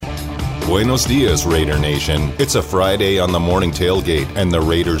Buenos dias, Raider Nation. It's a Friday on the morning tailgate, and the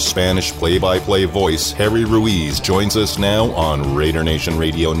Raiders' Spanish play-by-play voice, Harry Ruiz, joins us now on Raider Nation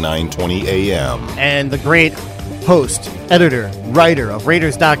Radio 920 AM. And the great host, editor, writer of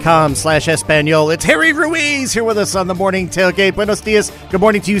Raiders.com/Espanol, it's Harry Ruiz here with us on the morning tailgate. Buenos dias. Good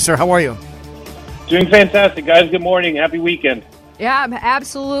morning to you, sir. How are you? Doing fantastic, guys. Good morning. Happy weekend. Yeah,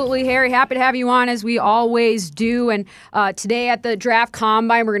 absolutely, Harry. Happy to have you on, as we always do. And today at the Draft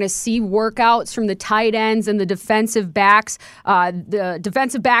Combine, we're going to see workouts from the tight ends and the defensive backs. The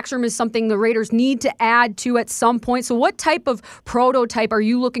defensive backs room is something the Raiders need to add to at some point. So what type of prototype are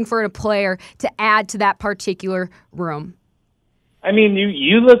you looking for in a player to add to that particular room? I mean,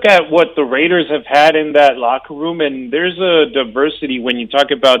 you look at what the Raiders have had in that locker room, and there's a diversity when you talk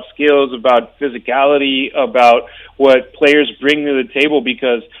about skills, about physicality, about what players bring to the table,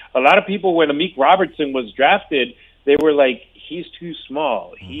 because a lot of people, when Amik Robertson was drafted, they were like, he's too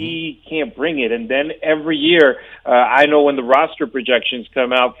small. He can't bring it. And then every year, I know when the roster projections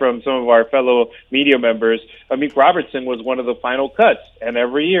come out from some of our fellow media members, Amik Robertson was one of the final cuts. And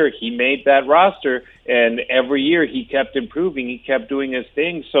every year he made that roster, and every year he kept improving. He kept doing his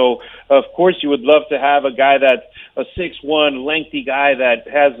thing. So, of course, you would love to have a guy that's a 6'1", lengthy guy that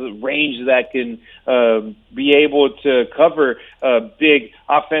has a range that can be able to cover big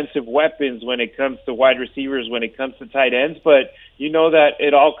offensive weapons when it comes to wide receivers, when it comes to tight ends. But you know that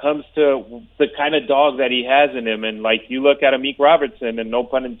it all comes to the kind of dog that he has in him. And, like, you look at Amik Robertson, and no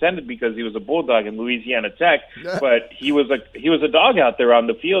pun intended because he was a Bulldog in Louisiana Tech, but he was a dog out there on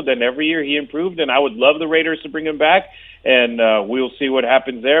the field, and every year he improved, and I would love the Raiders to bring him back, and we'll see what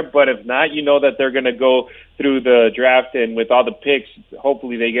happens there. But if not, you know that they're going to go through the draft, and with all the picks,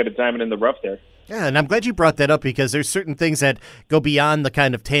 hopefully they get a diamond in the rough there. Yeah, and I'm glad you brought that up, because there's certain things that go beyond the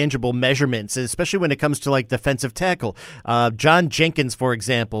kind of tangible measurements, especially when it comes to, like, defensive tackle. John Jenkins, for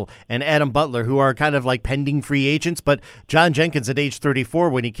example, and Adam Butler, who are kind of like pending free agents, but John Jenkins at age 34,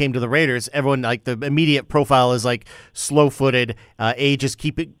 when he came to the Raiders, everyone, like, the immediate profile is like slow-footed, age is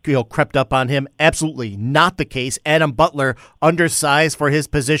crept up on him. Absolutely not the case. Adam Butler, undersized for his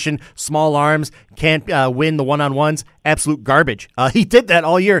position, small arms, can't win the one-on-ones. Absolute garbage. He did that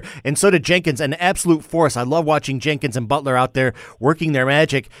all year, and so did Jenkins, an absolute force. I love watching Jenkins and Butler out there working their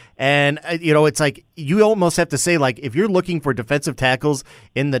magic, and, it's like you almost have to say, like, if you're looking for defensive tackles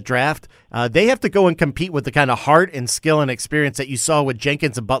in the draft, they have to go and compete with the kind of heart and skill and experience that you saw with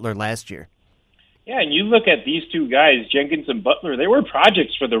Jenkins and Butler last year. Yeah, and you look at these two guys, Jenkins and Butler, they were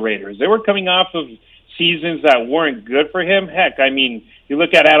projects for the Raiders. They were coming off of seasons that weren't good for him. Heck, I mean, you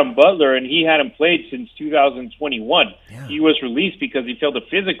look at Adam Butler, and he hadn't played since 2021. Yeah. He was released because he failed a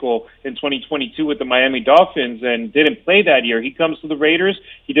physical in 2022 with the Miami Dolphins and didn't play that year. He comes to the Raiders.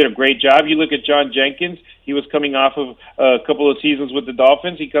 He did a great job. You look at John Jenkins. He was coming off of a couple of seasons with the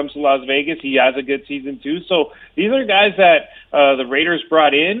Dolphins. He comes to Las Vegas. He has a good season, too. So these are guys that the Raiders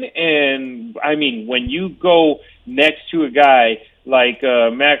brought in. And, I mean, when you go next to a guy like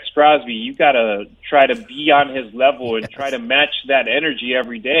Max Crosby, you got to try to be on his level and try to match that energy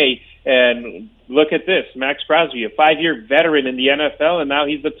every day. And look at this, Max Crosby, a 5-year veteran in the NFL, and now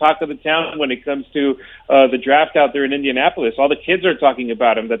he's the talk of the town when it comes to the draft out there in Indianapolis. All the kids are talking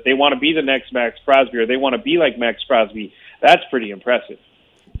about him, that they want to be the next Max Crosby, or they want to be like Max Crosby. That's pretty impressive.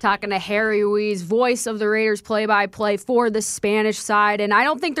 Talking to Harry Ruiz, voice of the Raiders play-by-play for the Spanish side. And I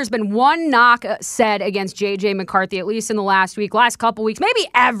don't think there's been one knock said against J.J. McCarthy, at least in the last couple weeks, maybe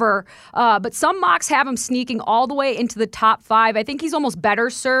ever. But some mocks have him sneaking all the way into the top 5. I think he's almost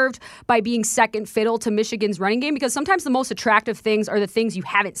better served by being second fiddle to Michigan's running game, because sometimes the most attractive things are the things you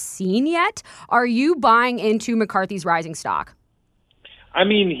haven't seen yet. Are you buying into McCarthy's rising stock? I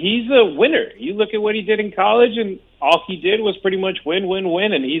mean, he's a winner. You look at what he did in college, and all he did was pretty much win,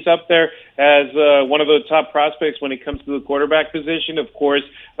 and he's up there as one of the top prospects when it comes to the quarterback position. Of course,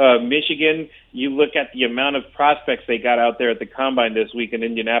 Michigan, you look at the amount of prospects they got out there at the Combine this week in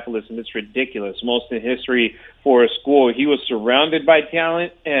Indianapolis, and it's ridiculous, most in history for a school. He was surrounded by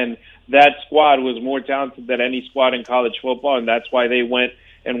talent, and that squad was more talented than any squad in college football, and that's why they went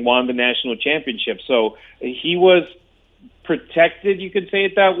and won the national championship. So he was protected, you could say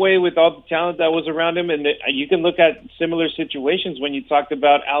it that way, with all the talent that was around him. And you can look at similar situations when you talked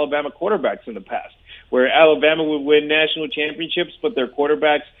about Alabama quarterbacks in the past, where Alabama would win national championships, but their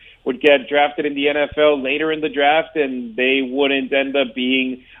quarterbacks would get drafted in the NFL later in the draft, and they wouldn't end up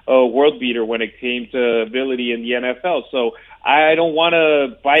being a world beater when it came to ability in the NFL. So I don't want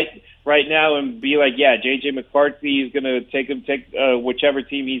to bite right now and be like, yeah, J.J. McCarthy is going to take whichever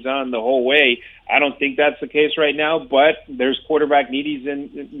team he's on the whole way. I don't think that's the case right now, but there's quarterback needy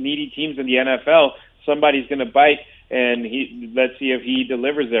teams in the NFL. Somebody's going to bite, and let's see if he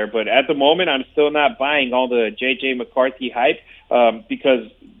delivers there. But at the moment, I'm still not buying all the J.J. McCarthy hype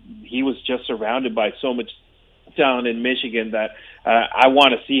because he was just surrounded by so much talent in Michigan that I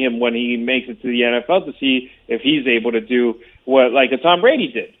want to see him when he makes it to the NFL to see if he's able to do what like a Tom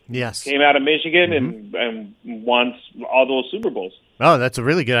Brady did. Yes. Came out of Michigan and won all those Super Bowls. Oh, that's a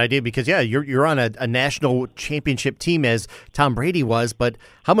really good idea because, yeah, you're on a national championship team as Tom Brady was, but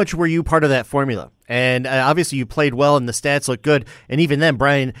how much were you part of that formula? And obviously you played well and the stats look good. And even then,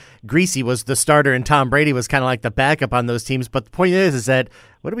 Brian Greasy was the starter and Tom Brady was kind of like the backup on those teams. But the point is that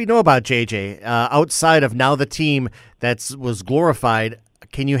what do we know about JJ? Outside of now the team that was glorified,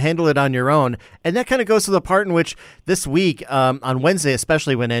 can you handle it on your own? And that kind of goes to the part in which this week, on Wednesday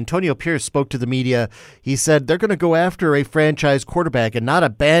especially, when Antonio Pierce spoke to the media, he said they're going to go after a franchise quarterback and not a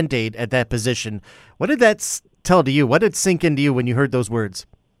Band-Aid at that position. What did that tell to you? What did sink into you when you heard those words?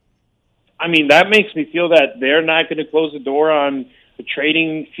 I mean, that makes me feel that they're not going to close the door on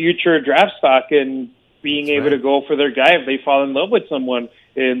trading future draft stock and being able to go for their guy if they fall in love with someone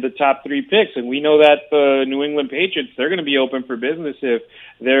in the top 3 picks. And we know that the New England Patriots, they're going to be open for business if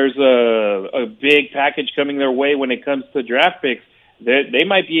there's a big package coming their way when it comes to draft picks. They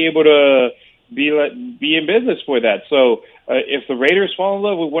might be able to be in business for that. So if the Raiders fall in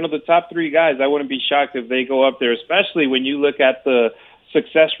love with one of the top 3 guys, I wouldn't be shocked if they go up there, especially when you look at the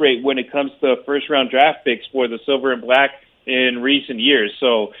success rate when it comes to first-round draft picks for the Silver and Black in recent years.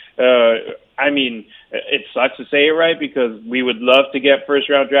 So, I mean, it sucks to say it, right, because we would love to get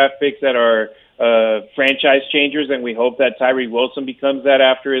first-round draft picks that are franchise changers, and we hope that Tyree Wilson becomes that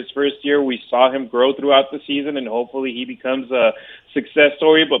after his first year. We saw him grow throughout the season, and hopefully he becomes a success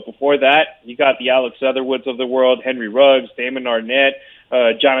story. But before that, you got the Alex Leatherwoods of the world, Henry Ruggs, Damon Arnett,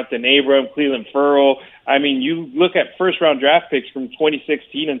 Jonathan Abram, Cleveland Ferrell. I mean, you look at first-round draft picks from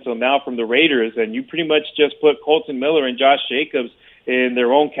 2016 until now from the Raiders, and you pretty much just put Colton Miller and Josh Jacobs in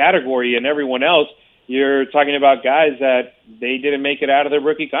their own category, and everyone else, you're talking about guys that they didn't make it out of their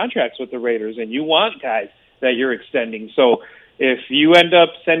rookie contracts with the Raiders, and you want guys that you're extending. So if you end up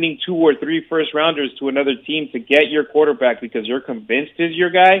sending 2 or 3 first-rounders to another team to get your quarterback because you're convinced is your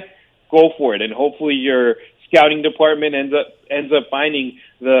guy, go for it, and hopefully your scouting department ends up finding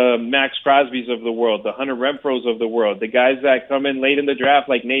the Max Crosbys of the world, the Hunter Renfros of the world, the guys that come in late in the draft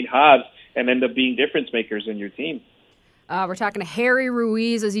like Nate Hobbs and end up being difference makers in your team. We're talking to Harry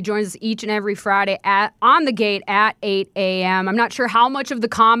Ruiz as he joins us each and every Friday on the gate at 8 a.m. I'm not sure how much of the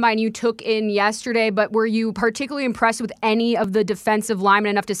combine you took in yesterday, but were you particularly impressed with any of the defensive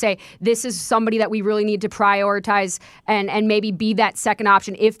linemen enough to say this is somebody that we really need to prioritize and maybe be that second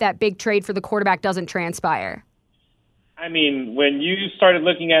option if that big trade for the quarterback doesn't transpire? I mean, when you started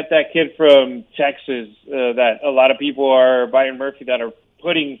looking at that kid from Texas that a lot of people are, Byron Murphy, that are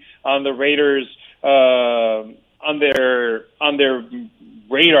putting on the Raiders on their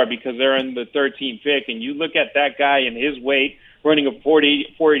radar because they're in the 13th pick, and you look at that guy and his weight running a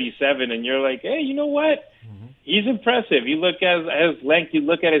 487, and you're like, hey, you know what? He's impressive. You look at his length, you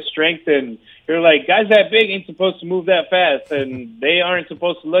look at his strength, and you're like, guys that big ain't supposed to move that fast, and they aren't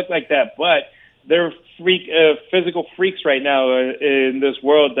supposed to look like that, but they're physical freaks right now in this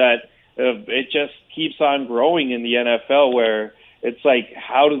world that it just keeps on growing in the NFL where it's like,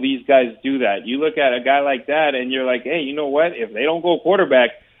 how do these guys do that? You look at a guy like that, and you're like, hey, you know what? If they don't go quarterback,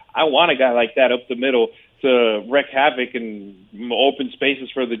 I want a guy like that up the middle to wreak havoc and open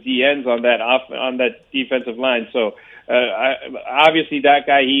spaces for the DNs on that defensive line. So obviously that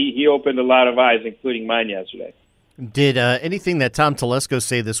guy, he opened a lot of eyes, including mine yesterday. Did anything that Tom Telesco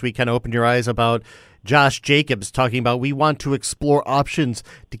say this week kind of open your eyes about Josh Jacobs, talking about we want to explore options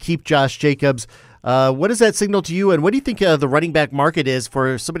to keep Josh Jacobs? What does that signal to you, and what do you think the running back market is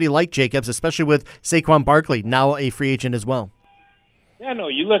for somebody like Jacobs, especially with Saquon Barkley, now a free agent as well? Yeah, no,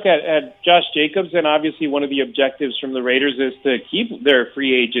 you look at Josh Jacobs, and obviously one of the objectives from the Raiders is to keep their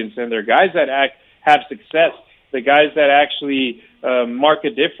free agents and their guys that have success, the guys that actually mark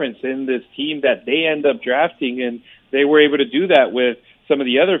a difference in this team that they end up drafting, and they were able to do that with some of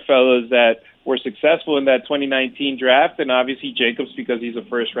the other fellows that were successful in that 2019 draft, and obviously Jacobs, because he's a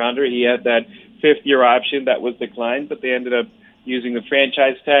first-rounder, he had that fifth-year option that was declined, but they ended up using the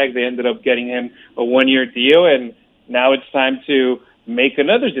franchise tag. They ended up getting him a one-year deal, and now it's time to make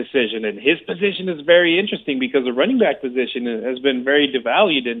another decision. And his position is very interesting because the running back position has been very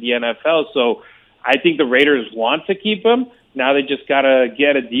devalued in the NFL, so I think the Raiders want to keep him. Now they just got to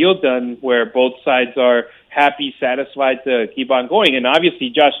get a deal done where both sides are happy, satisfied to keep on going. And obviously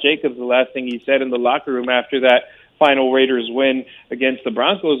Josh Jacobs, the last thing he said in the locker room after that final Raiders win against the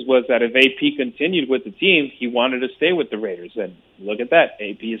Broncos was that if AP continued with the team, he wanted to stay with the Raiders. And look at that.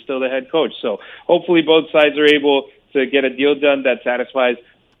 AP is still the head coach. So hopefully both sides are able to get a deal done that satisfies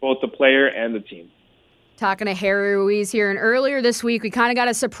both the player and the team. Talking to Harry Ruiz here, and earlier this week, we kind of got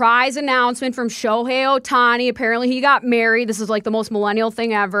a surprise announcement from Shohei Ohtani. Apparently, he got married. This is like the most millennial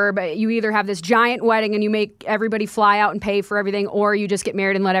thing ever, but you either have this giant wedding and you make everybody fly out and pay for everything, or you just get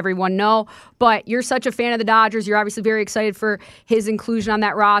married and let everyone know. But you're such a fan of the Dodgers. You're obviously very excited for his inclusion on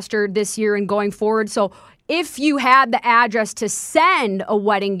that roster this year and going forward. So if you had the address to send a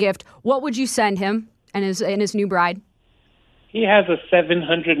wedding gift, what would you send him and his new bride? He has a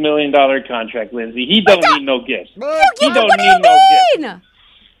 $700 million contract, Lindsay. He don't need no gifts. What do you mean? You're not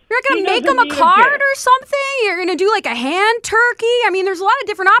going to make him a card or something? You're going to do like a hand turkey? I mean, there's a lot of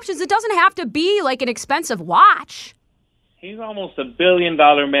different options. It doesn't have to be like an expensive watch. He's almost $1 billion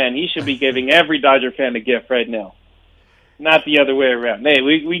man. He should be giving every Dodger fan a gift right now. Not the other way around. Hey,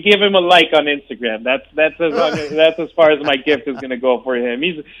 we give him a like on Instagram. That's as far as my gift is going to go for him.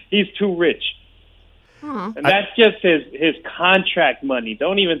 He's too rich. And that's just his contract money.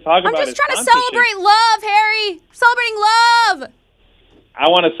 Don't even talk about his I'm just trying to celebrate love, Harry. Celebrating love. I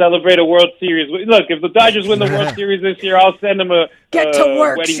want to celebrate a World Series. Look, if the Dodgers win the World Series this year, I'll send them a get to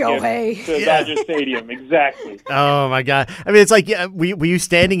work, wedding Shohei. gift to Dodger Stadium. Exactly. Oh my God! I mean, it's like, were you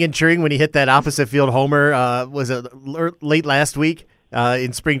standing and cheering when he hit that opposite field homer? Was it late last week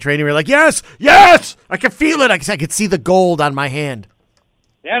in spring training? We were like, yes, I can feel it. I could see the gold on my hand.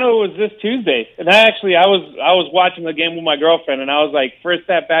 Yeah, no, it was this Tuesday, and I was watching the game with my girlfriend, and I was like, first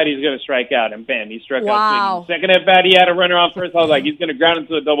at bat he's going to strike out, and bam, he struck out. Second at bat he had a runner on first. I was like, he's going to ground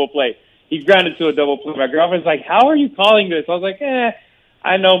into a double play. He grounded to a double play. My girlfriend's like, how are you calling this? I was like,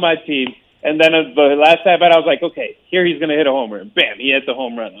 I know my team. And then the last at bat I was like, okay, here he's going to hit a homer, and bam, he hit the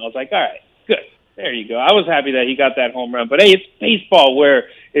home run. I was like, all right, good. There you go. I was happy that he got that home run. But hey, it's baseball where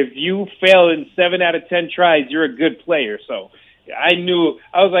if you fail in 7 out of 10 tries, you're a good player. So I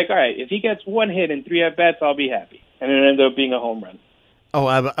was like, all right, if he gets 1 hit in 3 at-bats, I'll be happy. And it ended up being a home run. Oh,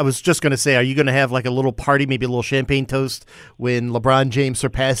 I was just going to say, are you going to have like a little party, maybe a little champagne toast when LeBron James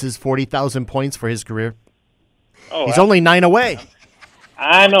surpasses 40,000 points for his career? He's only 9 away.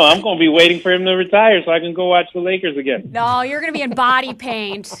 I know. I'm going to be waiting for him to retire so I can go watch the Lakers again. No, you're going to be in body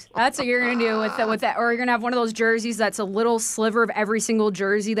paint. That's what you're going to do with that. Or you're going to have one of those jerseys that's a little sliver of every single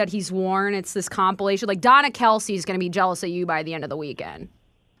jersey that he's worn. It's this compilation. Like Donna Kelsey is going to be jealous of you by the end of the weekend.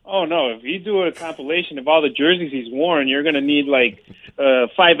 Oh, no. If you do a compilation of all the jerseys he's worn, you're going to need like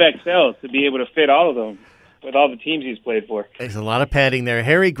 5XL to be able to fit all of them with all the teams he's played for. There's a lot of padding there.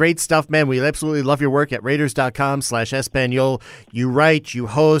 Harry, great stuff, man. We absolutely love your work at Raiders.com/Espanol. You write, you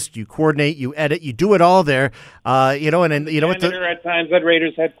host, you coordinate, you edit, you do it all there. And you know what? At times at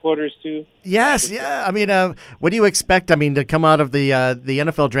Raiders headquarters too. Yes, yeah. I mean, what do you expect? To come out of the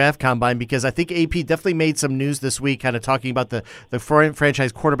NFL Draft Combine? Because I think AP definitely made some news this week, kind of talking about the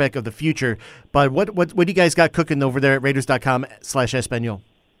franchise quarterback of the future. But what do you guys got cooking over there at Raiders.com/Espanol?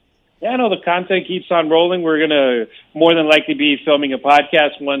 Yeah, no, the content keeps on rolling. We're going to more than likely be filming a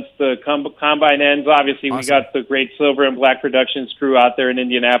podcast once the combine ends. Obviously, awesome. We got the great Silver and Black Productions crew out there in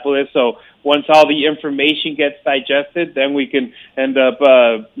Indianapolis. So once all the information gets digested, then we can end up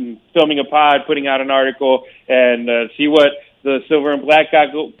filming a pod, putting out an article, and see what the Silver and Black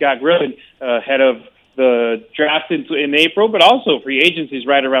got grilling ahead of the draft in April, but also free agency is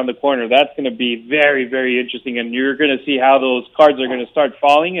right around the corner. That's going to be very, very interesting, and you're going to see how those cards are going to start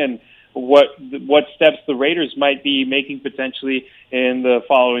falling and what steps the Raiders might be making potentially in the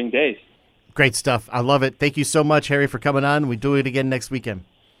following days. Great stuff. I love it. Thank you so much, Harry, for coming on. We do it again next weekend.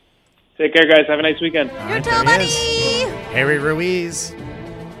 Take care, guys. Have a nice weekend. You too, buddy. Harry Ruiz,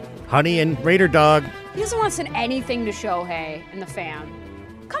 Honey and Raider Dog. He doesn't want to send anything to Shohei and the fam.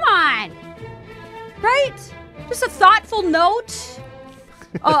 Come on. Right? Just a thoughtful note.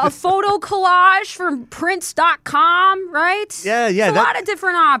 A photo collage from Prince.com, right? Yeah. There's a lot of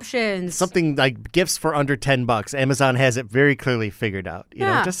different options. Something like gifts for under $10. Amazon has it very clearly figured out. You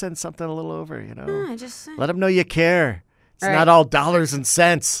know, just send something a little over, Let them know you care. It's not all dollars and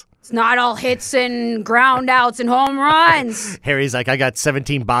cents. It's not all hits and ground outs and home runs. Harry's like, I got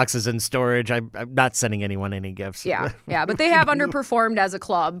 17 boxes in storage. I'm not sending anyone any gifts. Yeah, but they have underperformed as a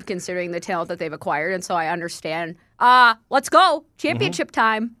club considering the talent that they've acquired, and so I understand. Let's go. Championship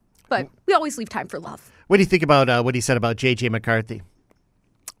time. But we always leave time for love. What do you think about what he said about J.J. McCarthy?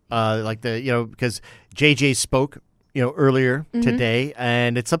 Because J.J. spoke, earlier today,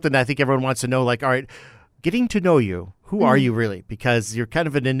 and it's something that I think everyone wants to know, like, all right, getting to know you, who are you really? Because you're kind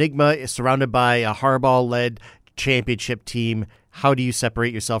of an enigma surrounded by a Harbaugh-led championship team. how do you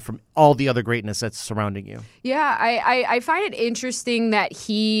separate yourself from all the other greatness that's surrounding you? Yeah, I find it interesting that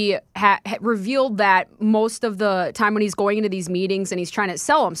he revealed that most of the time when he's going into these meetings and he's trying to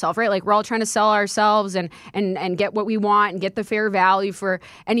sell himself, right? Like we're all trying to sell ourselves and get what we want and get the fair value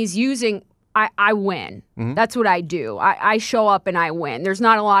and he's using, I win. Mm-hmm. That's what I do. I show up and I win. There's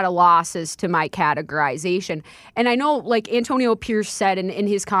not a lot of losses to my categorization. And I know, like Antonio Pierce said in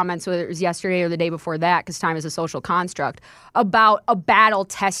his comments, whether it was yesterday or the day before that, because time is a social construct, about a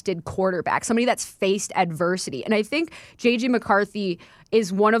battle-tested quarterback, somebody that's faced adversity. And I think J.J. McCarthy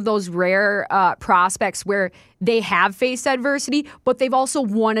is one of those rare prospects where they have faced adversity, but they've also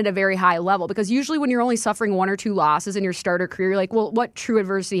won at a very high level. Because usually when you're only suffering 1 or 2 losses in your starter career, you're like, well, what true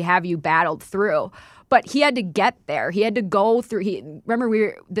adversity have you battled through? But he had to get there. He had to go through.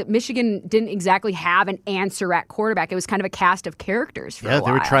 Remember, that Michigan didn't exactly have an answer at quarterback. It was kind of a cast of characters for a while. Yeah,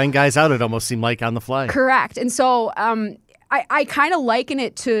 they were trying guys out, it almost seemed like, on the fly. Correct. And so I kind of liken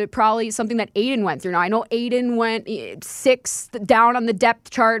it to probably something that Aiden went through. Now, I know Aiden went 6th down on the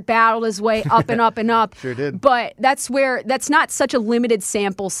depth chart, battled his way up and up and up. Sure did. But that's not such a limited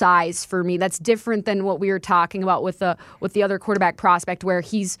sample size for me. That's different than what we were talking about with the other quarterback prospect, where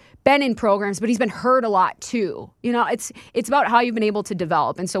he's been in programs, but he's been hurt a lot too. You know, it's about how you've been able to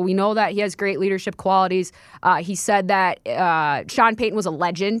develop. And so we know that he has great leadership qualities. He said that Sean Payton was a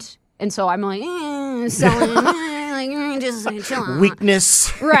legend. And so I'm like, just chill out.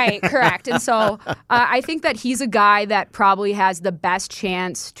 Weakness. Right, correct. And so I think that he's a guy that probably has the best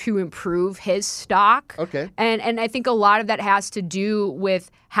chance to improve his stock. Okay. And I think a lot of that has to do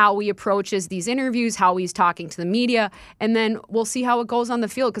with how he approaches these interviews, how he's talking to the media, and then we'll see how it goes on the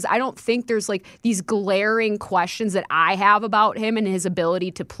field. Because I don't think there's like these glaring questions that I have about him and his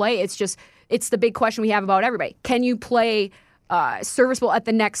ability to play. It's the big question we have about everybody. Can you play serviceable at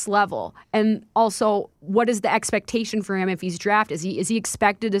the next level? And also, what is the expectation for him if he's drafted? Is he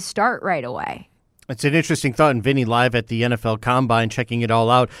expected to start right away? It's an interesting thought, and Vinny live at the NFL Combine checking it all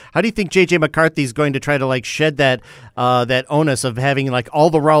out. How do you think J.J. McCarthy is going to try to like shed that onus of having like all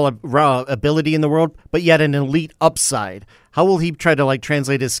the raw ability in the world, but yet an elite upside? How will he try to like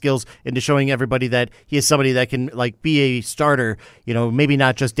translate his skills into showing everybody that he is somebody that can like be a starter, you know, maybe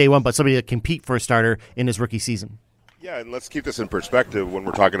not just day one, but somebody that can compete for a starter in his rookie season? Yeah, and let's keep this in perspective. When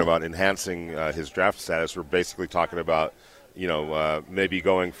we're talking about enhancing his draft status, we're basically talking about, maybe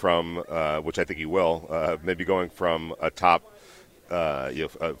going from, which I think he will, maybe going from a top,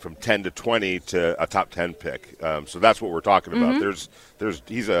 from 10 to 20 to a top 10 pick. So that's what we're talking about.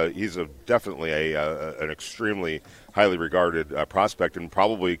 Mm-hmm. He's definitely an extremely highly regarded prospect and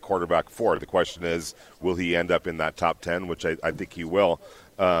probably quarterback 4. The question is, will he end up in that top 10, which I think he will.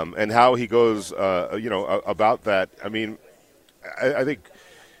 And how he goes, about that. I mean, I think,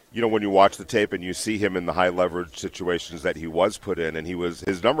 when you watch the tape and you see him in the high leverage situations that he was put in, and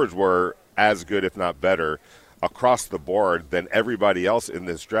his numbers were as good, if not better, across the board than everybody else in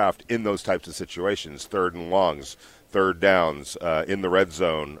this draft in those types of situations, 3rd and longs, 3rd downs, in the red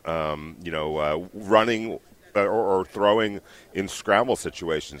zone, running or throwing in scramble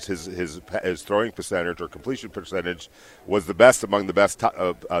situations. His throwing percentage or completion percentage was the best among the best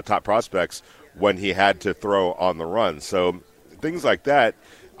top prospects when he had to throw on the run. So things like that.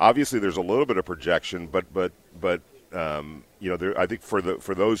 Obviously, there's a little bit of projection, but I think for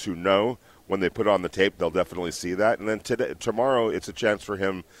those who know, when they put it on the tape, they'll definitely see that. And then tomorrow, it's a chance for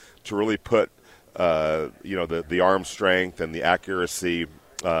him to really put the arm strength and the accuracy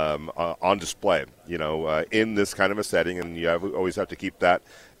on display, in this kind of a setting, and you always have to keep that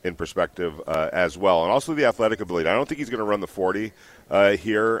in perspective as well. And also the athletic ability. I don't think he's going to run the 40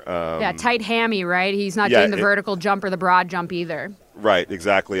 here. Tight hammy, right? He's not doing the vertical jump or the broad jump either. Right,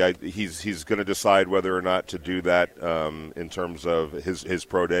 exactly. He's going to decide whether or not to do that in terms of his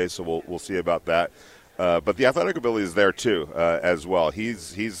pro day, so we'll see about that. But the athletic ability is there too, as well.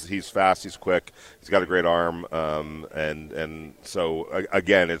 He's fast, he's quick, he's got a great arm, and so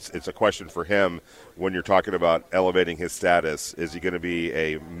again, it's a question for him when you're talking about elevating his status. Is he going to be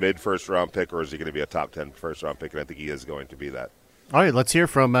a mid first round pick, or is he going to be a top 10 first round pick? And I think he is going to be that. All right, let's hear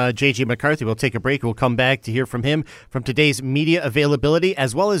from J.J. McCarthy. We'll take a break. We'll come back to hear from him from today's media availability,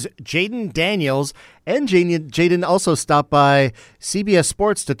 as well as Jaden Daniels. And Jaden also stopped by CBS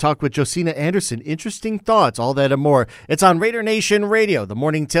Sports to talk with Josina Anderson. Interesting thoughts, all that and more. It's on Raider Nation Radio, the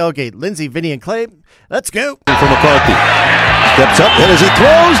morning tailgate. Lindsay, Vinny, and Clay, let's go. For McCarthy. Steps up, and as he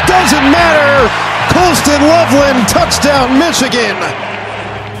throws, doesn't matter. Colston Loveland, touchdown, Michigan.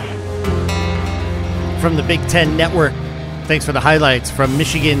 From the Big Ten Network. Thanks for the highlights from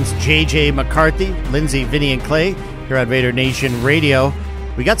Michigan's J.J. McCarthy, Lindsay, Vinny, and Clay here on Raider Nation Radio.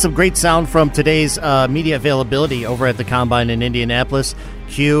 We got some great sound from today's media availability over at the Combine in Indianapolis.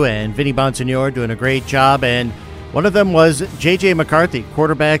 Q and Vinny Bonsignore doing a great job, and one of them was J.J. McCarthy,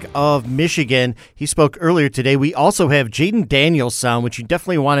 quarterback of Michigan. He spoke earlier today. We also have Jaden Daniels' sound, which you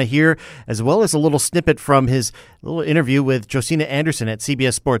definitely want to hear, as well as a little snippet from his little interview with Josina Anderson at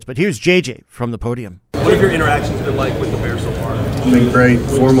CBS Sports. But here's J.J. from the podium. What have your interactions been like with the Bears so far? Been great,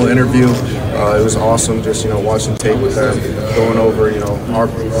 formal interview. It was awesome just, watching tape with them, going over, our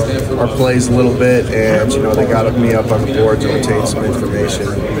plays a little bit, and, they got me up on the board to obtain some information.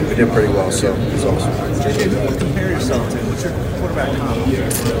 We did pretty well, so it was awesome. JJ, what compare yourself to? What's your quarterback comp?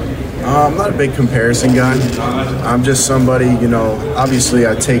 I'm not a big comparison guy. I'm just somebody, obviously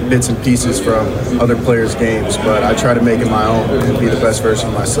I take bits and pieces from other players' games, but I try to make it my own and be the best version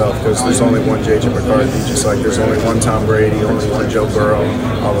of myself, because there's only one J.J. McCarthy, just like there's only one Tom Brady, only one Joe Burrow,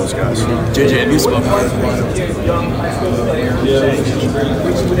 all those guys. JJ, have you spoken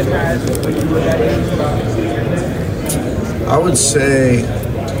I would say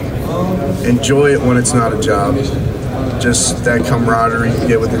enjoy it when it's not a job. Just that camaraderie you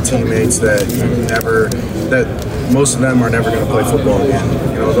get with the teammates that most of them are never going to play football again.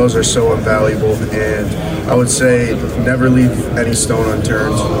 Those are so invaluable, and I would say never leave any stone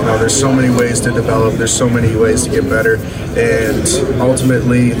unturned. There's so many ways to develop, there's so many ways to get better, and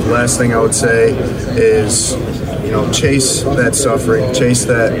ultimately, the last thing I would say is, chase that suffering, chase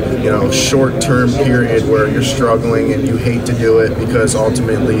that, short-term period where you're struggling and you hate to do it, because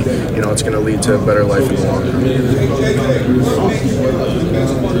ultimately, it's going to lead to a better life in the long run.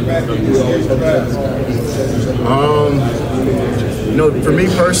 For me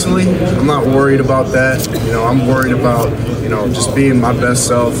personally, I'm not worried about that. I'm worried about, just being my best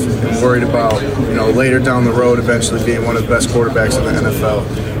self, and worried about, later down the road eventually being one of the best quarterbacks in the NFL.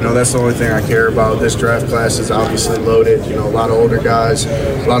 That's the only thing I care about. This draft class is obviously loaded. A lot of older guys,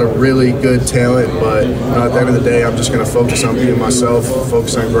 a lot of really good talent, but at the end of the day, I'm just going to focus on being myself,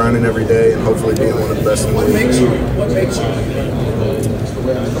 focus on grinding every day, and hopefully being one of the best in the league. What makes you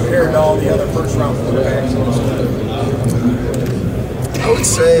compared to all the other first-round quarterbacks? I would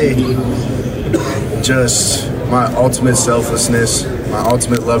say just my ultimate selflessness, my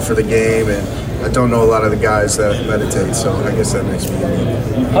ultimate love for the game, and I don't know a lot of the guys that meditate, so I guess that makes me unique.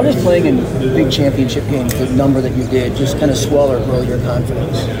 How does playing in big championship games, the number that you did, just kind of swell or grow your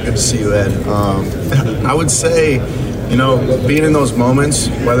confidence? Good to see you, Ed. I would say, being in those moments,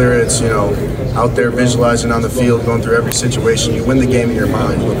 whether it's, out there visualizing on the field, going through every situation, you win the game in your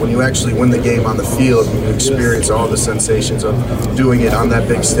mind. But when you actually win the game on the field, and you experience all the sensations of doing it on that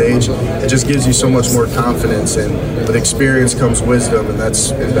big stage, it just gives you so much more confidence, and with experience comes wisdom, and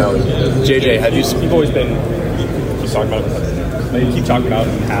that's invaluable. JJ, you've always been, you keep talking about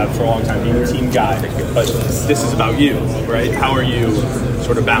and have for a long time being a team guy, but this is about you, right? How are you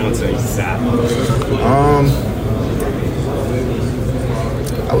sort of balancing that?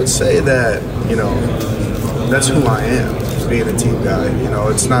 I would say that, that's who I am, being a team guy.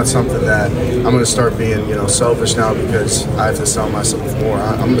 It's not something that I'm going to start being, selfish now because I have to sell myself more.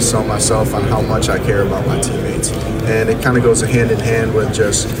 I'm going to sell myself on how much I care about my teammates. And it kind of goes hand in hand with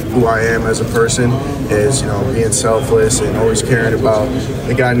just who I am as a person, is, being selfless and always caring about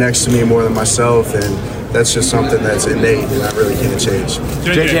the guy next to me more than myself. And that's just something that's innate and I really can't change.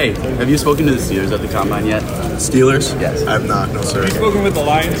 JJ, have you spoken to the Steelers at the Combine yet? Steelers? Yes. I have not, no sir. Have you spoken with the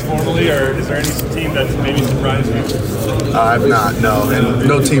Lions formally, or is there any team that's maybe surprised you? I have not, no, and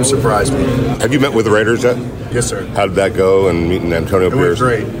no team surprised me. Have you met with the Raiders yet? Yes, sir. How did that go, and meeting Antonio Pierce? It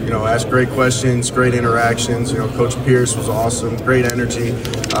went great. Asked great questions, great interactions. Coach Pierce was awesome, great energy.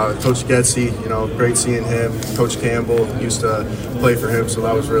 Coach Getsy, great seeing him. Coach Campbell used to play for him, so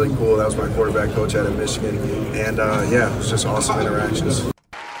that was really cool. That was my quarterback coach out of Michigan. And, it was just awesome interactions.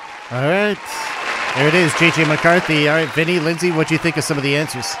 All right. There it is, J.J. McCarthy. All right, Vinny, Lindsay, what do you think of some of the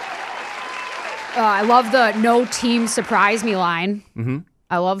answers? I love the no team surprise me line. Mm-hmm.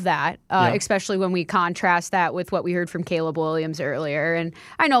 I love that, especially when we contrast that with what we heard from Caleb Williams earlier. And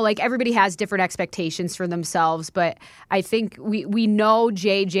I know, everybody has different expectations for themselves, but I think we know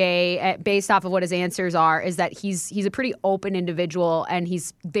JJ, based off of what his answers are, is that he's a pretty open individual, and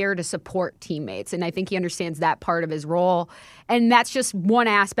he's there to support teammates. And I think he understands that part of his role. And that's just one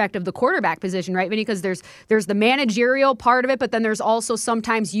aspect of the quarterback position, right, Vinny? Because there's the managerial part of it, but then there's also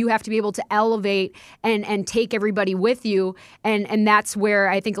sometimes you have to be able to elevate and take everybody with you. And that's where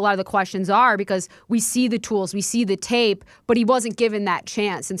I think a lot of the questions are, because we see the tools, we see the tape, but he wasn't given that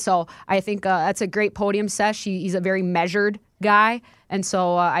chance. And so I think that's a great podium sesh. He's a very measured guy. And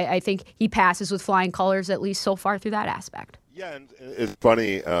so I think he passes with flying colors, at least so far through that aspect. Yeah, and it's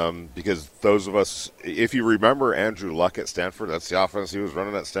funny because those of us, if you remember Andrew Luck at Stanford, that's the offense he was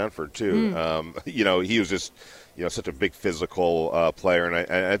running at Stanford too. He was just such a big physical player,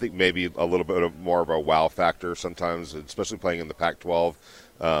 and I think maybe a little bit more of a wow factor sometimes, especially playing in the Pac-12,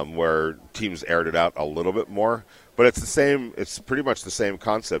 where teams aired it out a little bit more. But it's the same. It's pretty much the same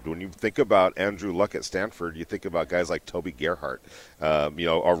concept. When you think about Andrew Luck at Stanford, you think about guys like Toby Gerhart. A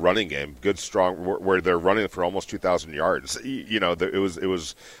running game, good, strong, where they're running for almost 2,000 yards. It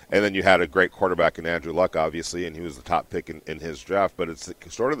was, and then you had a great quarterback in Andrew Luck, obviously, and he was the top pick in his draft. But it's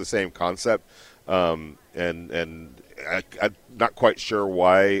sort of the same concept. And I'm not quite sure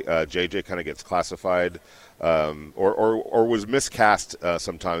why JJ kind of gets classified or was miscast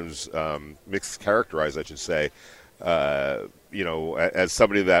sometimes, mischaracterized, I should say. As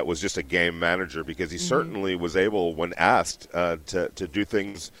somebody that was just a game manager, because he certainly was able, when asked, to do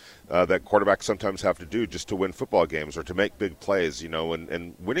things that quarterbacks sometimes have to do just to win football games or to make big plays,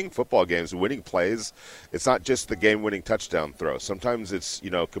 and winning football games, winning plays, it's not just the game-winning touchdown throw. Sometimes it's,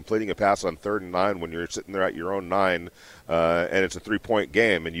 completing a pass on 3rd and 9 when you're sitting there at your own 9, and it's a 3-point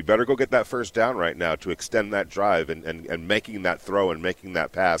game, and you better go get that first down right now to extend that drive and making that throw and making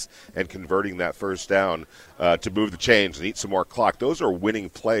that pass and converting that first down to move the chains and eat some more clock. Those are winning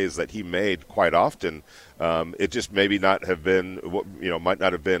plays that he made quite often. It just maybe not have been, might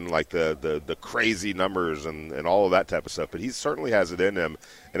not have been like the crazy numbers and all of that type of stuff. But he certainly has it in him,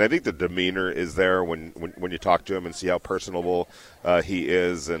 and I think the demeanor is there when you talk to him and see how personable he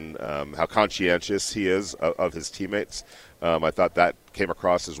is and how conscientious he is of his teammates. I thought that came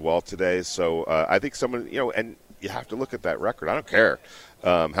across as well today. So I think someone, and you have to look at that record. I don't care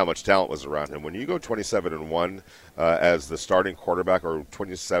how much talent was around him. When you go 27-1 as the starting quarterback, or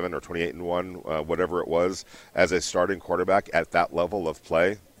 27 or 28-1, whatever it was, as a starting quarterback at that level of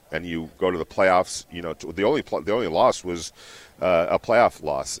play, and you go to the playoffs, the only loss was a playoff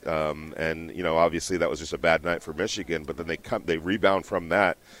loss, and obviously that was just a bad night for Michigan. But then they rebound from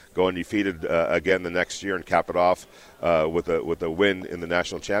that, go undefeated again the next year and cap it off with a win in the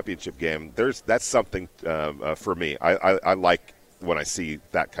national championship game. That's something for me. I like when I see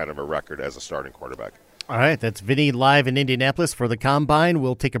that kind of a record as a starting quarterback. All right, that's Vinny live in Indianapolis for the Combine.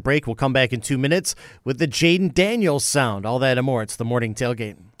 We'll take a break. We'll come back in 2 minutes with the Jaden Daniels sound. All that and more. It's the Morning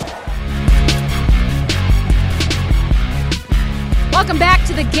Tailgate. Welcome back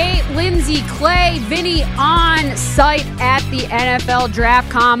to the gate. Lindsey, Clay, Vinny on site at the NFL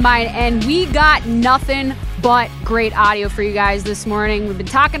Draft Combine, and we got nothing but great audio for you guys this morning. We've been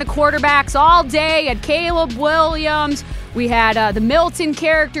talking to quarterbacks all day at Caleb Williams. We had the Milton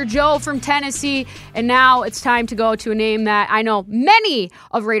character, Joe from Tennessee, and now it's time to go to a name that I know many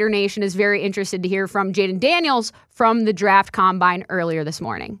of Raider Nation is very interested to hear from, Jaden Daniels from the Draft Combine earlier this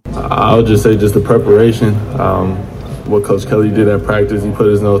morning. I would just say just the preparation. What Coach Kelly did at practice, he put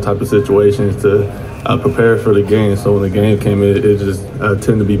us in those type of situations to prepare for the game. So when the game came, it just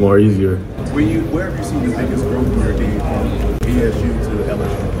tended to be more easier. Where have you seen the biggest growth in your game from BSU to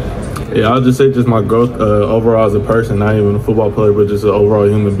LSU? Yeah, I'll just say just my growth overall as a person, not even a football player, but just an overall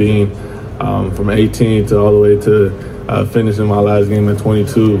human being. From 18 to all the way to finishing my last game at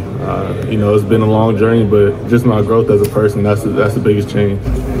 22. It's been a long journey, but just my growth as a person, that's the biggest change.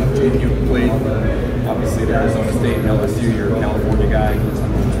 You played, obviously, at Arizona State and LSU. You're a California guy.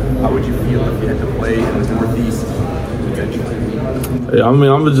 How would you feel if you had to play in the Northeast eventually? Yeah, I'm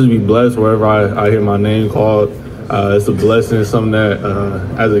going to just be blessed wherever I hear my name called. It's a blessing. It's something that,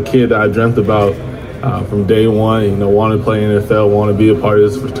 as a kid, I dreamt about from day one. Want to play in the NFL, want to be a part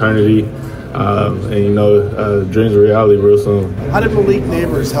of this fraternity, and dreams are reality real soon. How did Malik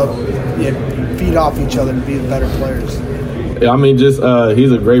Neighbors help feed off each other to be the better players? Yeah,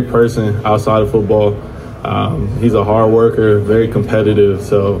 he's a great person outside of football. He's a hard worker, very competitive.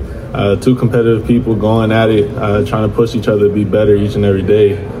 So two competitive people going at it, trying to push each other to be better each and every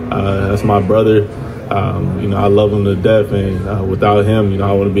day. That's my brother. I love him to death, and without him,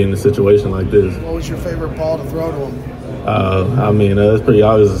 I wouldn't be in a situation like this. What was your favorite ball to throw to him? It's pretty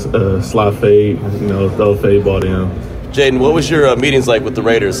obvious. Slot fade, throw a fade ball to him. Jaden, what was your meetings like with the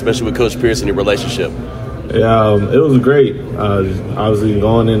Raiders, especially with Coach Pierce and your relationship? Yeah, it was great. Obviously,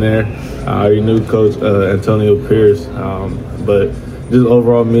 going in there, I already knew Coach Antonio Pierce, but just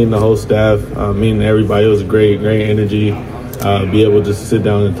overall meeting the whole staff, meeting everybody, it was great energy. Be able to just sit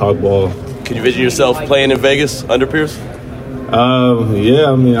down and talk ball. Can you vision yourself playing in Vegas under Pierce?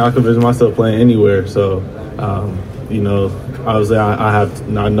 Yeah, I can vision myself playing anywhere. So, obviously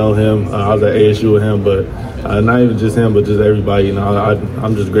I know him. I was at ASU with him, but not even just him, but just everybody.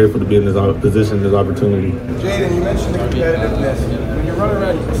 I'm just grateful to be in this position, this opportunity. Jaden, you mentioned the competitiveness. When you're run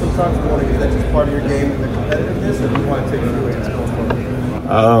around sometimes morning, is that just part of your game, the competitiveness, or do you want to take fewer hits going forward?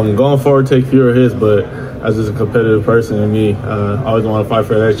 Going forward, take fewer hits, but as just a competitive person in me, I always want to fight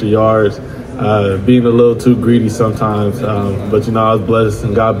for extra yards. Being a little too greedy sometimes, but I was blessed,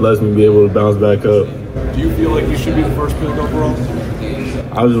 and God blessed me to be able to bounce back up. Do you feel like you should be the first pick overall?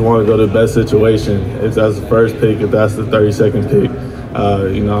 I just want to go to the best situation. If that's the first pick, if that's the 32nd pick,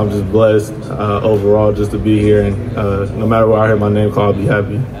 I'm just blessed overall just to be here, and no matter where I hear my name called, I'll be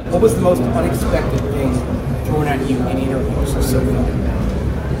happy. What was the most unexpected thing thrown at you in interviews so far?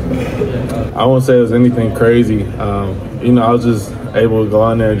 I won't say it was anything crazy. I was just able to go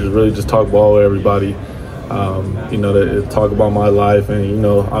on there and just really just talk ball with everybody. To talk about my life and,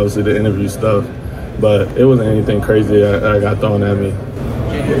 obviously the interview stuff. But it wasn't anything crazy that got thrown at me.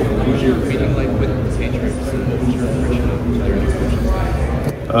 What was your meeting like with the Patriots?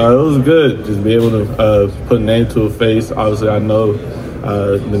 It was good. Just be able to put a name to a face. Obviously, I know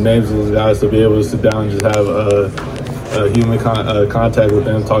the names of those guys, to be able to sit down and just have a human contact with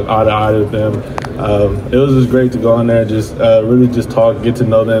them, talk eye to eye with them. It was just great to go on there, just really just talk, get to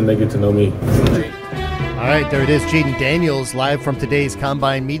know them, they get to know me. All right, there it is, Jaden Daniels, live from today's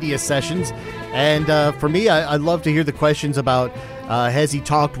Combine Media Sessions. And for me, I love to hear the questions about has he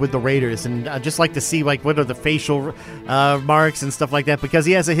talked with the Raiders, and I'd just like to see what are the facial marks and stuff like that, because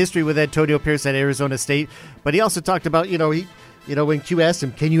he has a history with Antonio Pierce at Arizona State. But he also talked about, when Q asked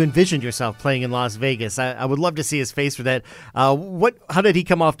him, can you envision yourself playing in Las Vegas? I would love to see his face for that. How did he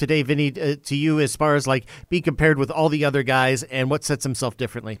come off today, Vinny, to you, as far as being compared with all the other guys, and what sets himself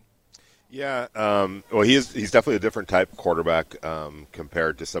differently? Yeah, well, he's definitely a different type of quarterback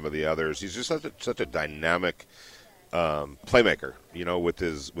compared to some of the others. He's just such a dynamic playmaker, with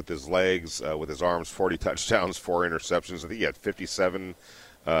his legs, with his arms. 40 touchdowns, 4 interceptions. I think he had 57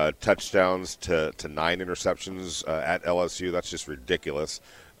 touchdowns to 9 interceptions at LSU. That's just ridiculous,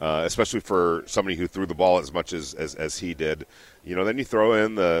 especially for somebody who threw the ball as much as he did. Then you throw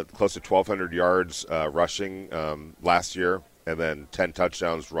in the close to 1,200 yards rushing last year, and then 10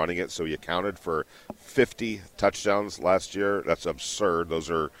 touchdowns running it. So he accounted for 50 touchdowns last year. That's absurd. Those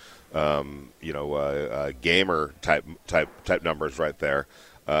are, gamer type numbers right there.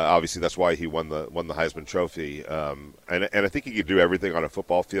 Obviously, that's why he won the Heisman Trophy. And I think he could do everything on a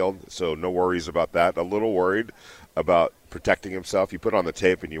football field, so no worries about that. A little worried about protecting himself. You put on the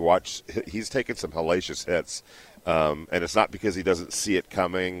tape and you watch, he's taken some hellacious hits. And it's not because he doesn't see it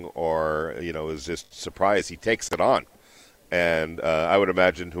coming or, is just surprised. He takes it on. And I would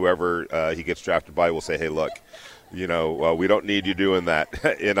imagine whoever he gets drafted by will say, hey, look, we don't need you doing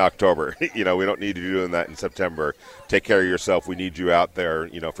that in October. We don't need you doing that in September. Take care of yourself. We need you out there,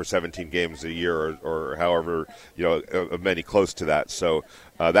 for 17 games a year or however, many close to that. So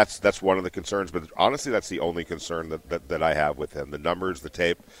that's one of the concerns. But honestly, that's the only concern that I have with him. The numbers, the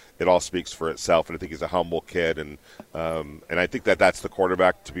tape, it all speaks for itself. And I think he's a humble kid. And I think that's the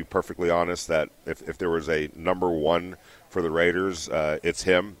quarterback, to be perfectly honest, that if there was a number one for the Raiders, it's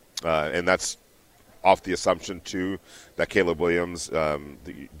him. And that's off the assumption, too, that Caleb Williams,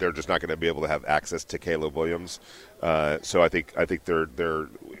 they're just not going to be able to have access to Caleb Williams. So I think they're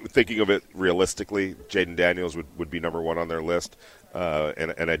thinking of it realistically. Jaden Daniels would be number one on their list.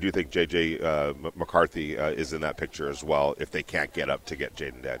 And I do think J.J. McCarthy is in that picture as well, if they can't get up to get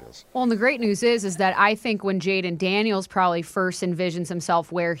Jaden Daniels. Well, and the great news is that I think when Jaden Daniels probably first envisions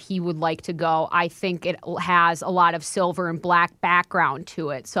himself where he would like to go, I think it has a lot of silver and black background to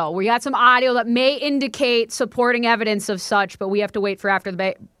it. So we got some audio that may indicate supporting evidence of such, but we have to wait for after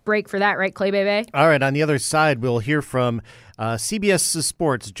the break for that, right, Clay Bebe? All right, on the other side, we'll hear from CBS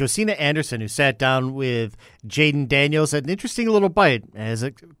Sports' Josina Anderson, who sat down with Jaden Daniels, had an interesting little bite as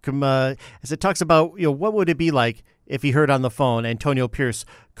it talks about what would it be like if he heard on the phone Antonio Pierce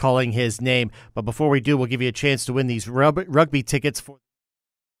calling his name. But before we do, we'll give you a chance to win these rugby tickets for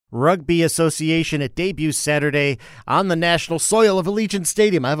Rugby Association. It debuts Saturday on the national soil of Allegiant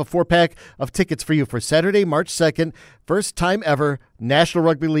Stadium. I have a 4-pack of tickets for you for Saturday, March 2nd. First time ever, National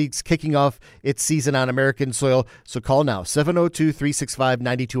Rugby League's kicking off its season on American soil. So call now,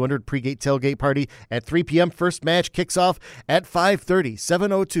 702-365-9200. Pregate tailgate party at 3 p.m. First match kicks off at 5:30.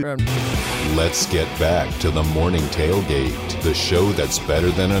 702. Let's get back to the morning tailgate, the show that's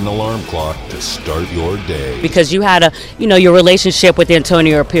better than an alarm clock to start your day. Because you had your relationship with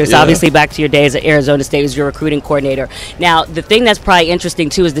Antonio Pierce, obviously back to your days at Arizona State as your recruiting coordinator. Now, the thing that's probably interesting,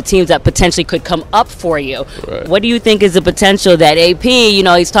 too, is the teams that potentially could come up for you. Right. What do you think is the potential that AP,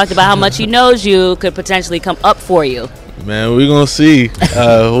 he's talked about how much he knows you, could potentially come up for you? Man, we're going to see.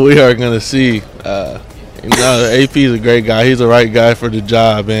 We are going to see. AP is a great guy. He's the right guy for the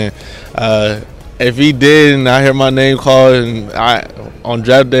job. And if he did, and I hear my name called, and on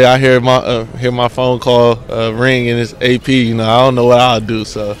draft day I hear my phone call ring and it's AP, I don't know what I'll do.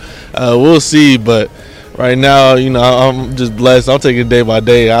 So we'll see. But right now, I'm just blessed. I'm taking it day by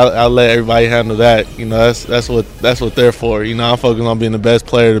day. I'll let everybody handle that. That's what they're for. I'm focused on being the best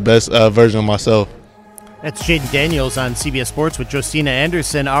player, the best version of myself. That's Jaden Daniels on CBS Sports with Josina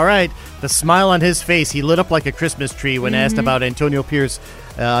Anderson. All right, the smile on his face, he lit up like a Christmas tree when asked about Antonio Pierce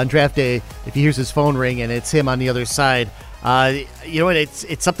on draft day. If he hears his phone ring and it's him on the other side. You know what?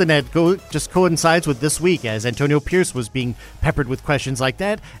 It's something that just coincides with this week, as Antonio Pierce was being peppered with questions like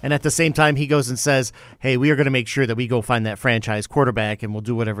that, and at the same time he goes and says, "Hey, we are going to make sure that we go find that franchise quarterback, and we'll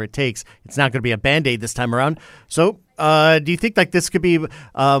do whatever it takes. It's not going to be a Band-Aid this time around." So, do you think like this could be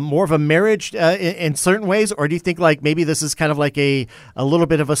more of a marriage in certain ways, or do you think like maybe this is kind of like a little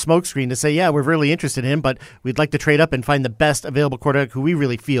bit of a smokescreen to say, "Yeah, we're really interested in him, but we'd like to trade up and find the best available quarterback who we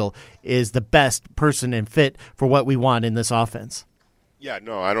really feel is the best person and fit for what we want in this offense"? Yeah,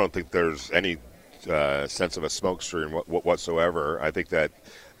 no, I don't think there's any sense of a smokescreen whatsoever. I think that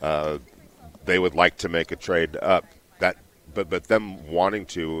they would like to make a trade up, but them wanting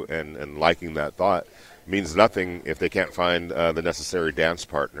to and liking that thought means nothing if they can't find the necessary dance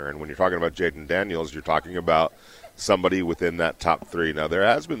partner. And when you're talking about Jaden Daniels, you're talking about somebody within that top three. Now, there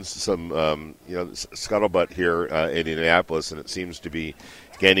has been some scuttlebutt here in Indianapolis, and it seems to be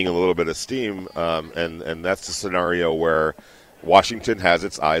gaining a little bit of steam, and that's a scenario where Washington has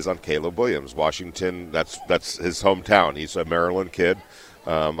its eyes on Caleb Williams. Washington, that's his hometown. He's a Maryland kid.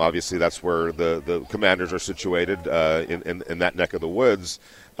 Obviously, that's where the Commanders are situated in that neck of the woods,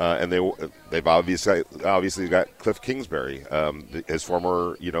 and they've obviously got Cliff Kingsbury, his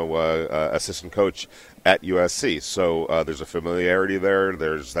former assistant coach at USC. So there's a familiarity there.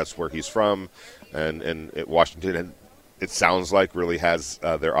 That's where he's from, and Washington, it sounds like, really has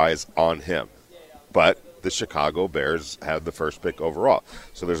their eyes on him, but the Chicago Bears have the first pick overall.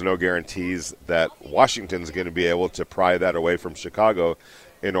 So there's no guarantees that Washington's going to be able to pry that away from Chicago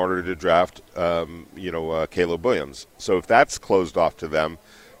in order to draft, Caleb Williams. So if that's closed off to them,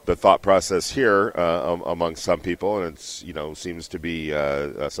 the thought process here among some people, and it's seems to be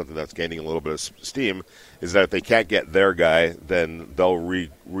something that's gaining a little bit of steam, is that if they can't get their guy, then they'll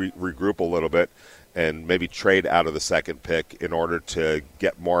regroup a little bit and maybe trade out of the second pick in order to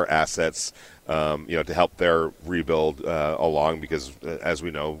get more assets, to help their rebuild along, because as we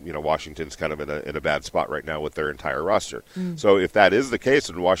know, Washington's kind of in a bad spot right now with their entire roster. So if that is the case,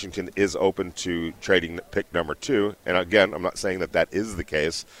 and Washington is open to trading pick number 2, and again, I'm not saying that is the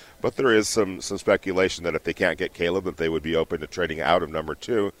case, but there is some speculation that if they can't get Caleb, that they would be open to trading out of number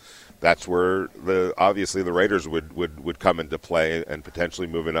 2. That's where obviously the Raiders would come into play and potentially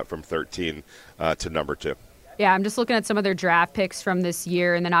moving up from 13 to number 2. Yeah, I'm just looking at some of their draft picks from this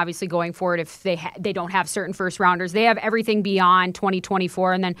year, and then obviously going forward, if they don't have certain first rounders, they have everything beyond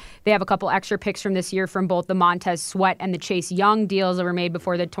 2024, and then they have a couple extra picks from this year from both the Montez Sweat and the Chase Young deals that were made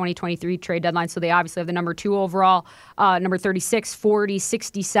before the 2023 trade deadline. So they obviously have the number 2 overall, number 36, 40,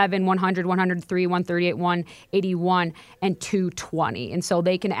 67, 100, 103, 138, 181, and 220. And so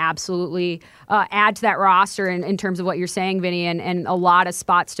they can absolutely add to that roster in terms of what you're saying, Vinny, and a lot of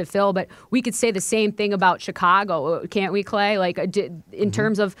spots to fill. But we could say the same thing about Chicago, can't we, Clay? Like in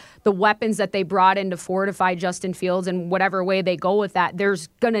terms of the weapons that they brought in to fortify Justin Fields, and whatever way they go with that, there's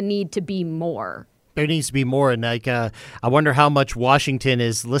going to need to be more. There needs to be more, and I wonder how much Washington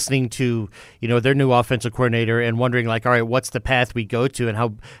is listening to their new offensive coordinator and wondering all right, what's the path we go to,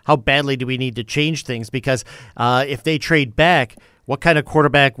 and how badly do we need to change things? Because if they trade back, what kind of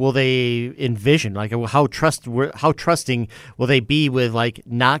quarterback will they envision? How trusting will they be with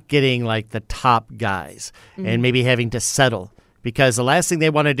not getting the top guys and maybe having to settle? Because the last thing they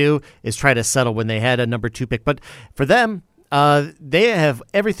want to do is try to settle when they had a number 2 pick. But for them, they have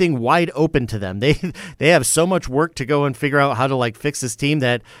everything wide open to them. They have so much work to go and figure out how to fix this team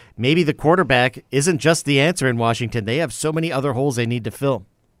that maybe the quarterback isn't just the answer in Washington. They have so many other holes they need to fill.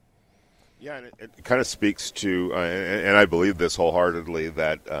 Yeah, and it kind of speaks to, and I believe this wholeheartedly,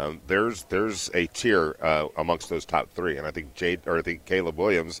 that there's a tier amongst those top 3, and I think Caleb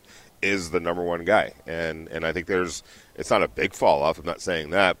Williams is the number 1 guy, and I think it's not a big fall off. I'm not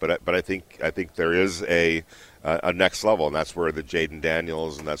saying that, but I think there is a next level, and that's where the Jaden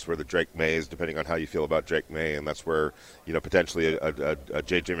Daniels, and that's where the Drake Mays, depending on how you feel about Drake May, and that's where potentially a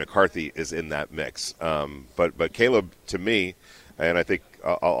J.J. McCarthy is in that mix. But Caleb, to me, and I think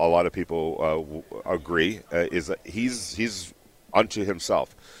a lot of people agree, is that he's unto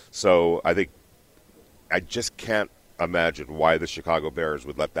himself. So I just can't imagine why the Chicago Bears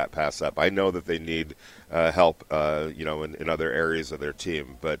would let that pass up. I know that they need help, in other areas of their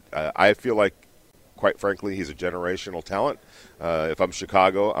team, but I feel like quite frankly, he's a generational talent. If I'm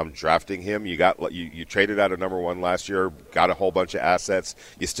Chicago, I'm drafting him. You traded out a number one last year, got a whole bunch of assets.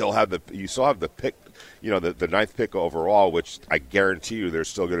 You still have the pick, the ninth pick overall, which I guarantee you there's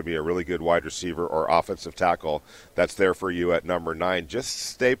still going to be a really good wide receiver or offensive tackle that's there for you at number 9. Just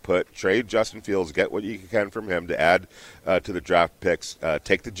stay put, trade Justin Fields, get what you can from him to add to the draft picks.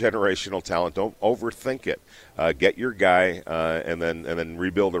 Take the generational talent. Don't overthink it. Get your guy and then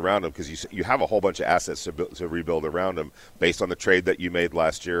rebuild around him, because you have a whole bunch of assets to rebuild around him based on the trade that you made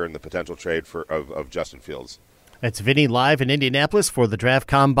last year and the potential trade of Justin Fields. That's Vinny live in Indianapolis for the Draft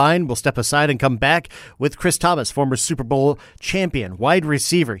Combine. We'll step aside and come back with Chris Thomas, former Super Bowl champion, wide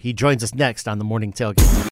receiver. He joins us next on the Morning Tailgate.